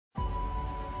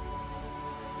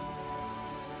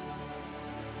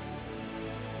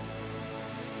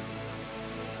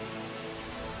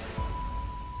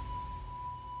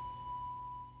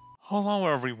Hello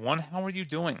everyone, how are you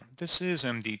doing? This is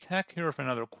MD Tech here with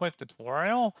another quick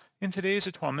tutorial. In today's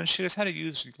tutorial, I'm going to show you guys how to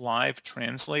use Live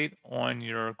Translate on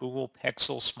your Google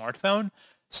Pixel smartphone.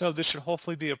 So this should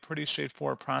hopefully be a pretty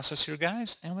straightforward process here,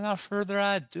 guys. And without further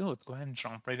ado, let's go ahead and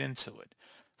jump right into it.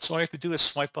 So all you have to do is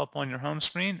swipe up on your home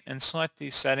screen and select the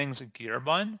Settings Gear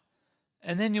button.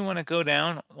 And then you want to go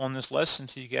down on this list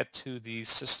until you get to the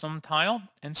System tile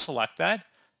and select that.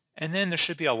 And then there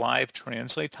should be a Live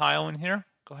Translate tile in here.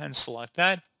 Go ahead and select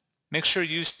that. Make sure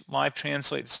you use Live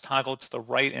Translate is toggled to the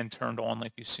right and turned on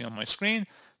like you see on my screen.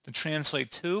 The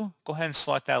Translate to, go ahead and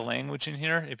select that language in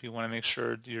here if you want to make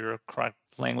sure your correct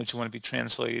language you want to be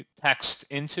translate text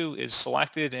into is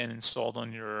selected and installed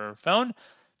on your phone.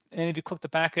 And if you click the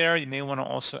back arrow, you may want to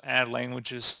also add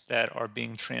languages that are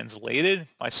being translated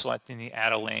by selecting the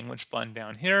Add a Language button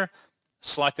down here.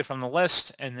 Select it from the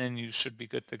list, and then you should be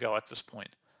good to go at this point.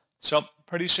 So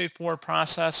pretty straightforward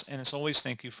process, and as always,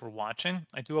 thank you for watching.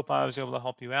 I do hope I was able to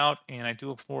help you out, and I do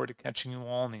look forward to catching you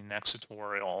all in the next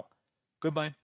tutorial. Goodbye.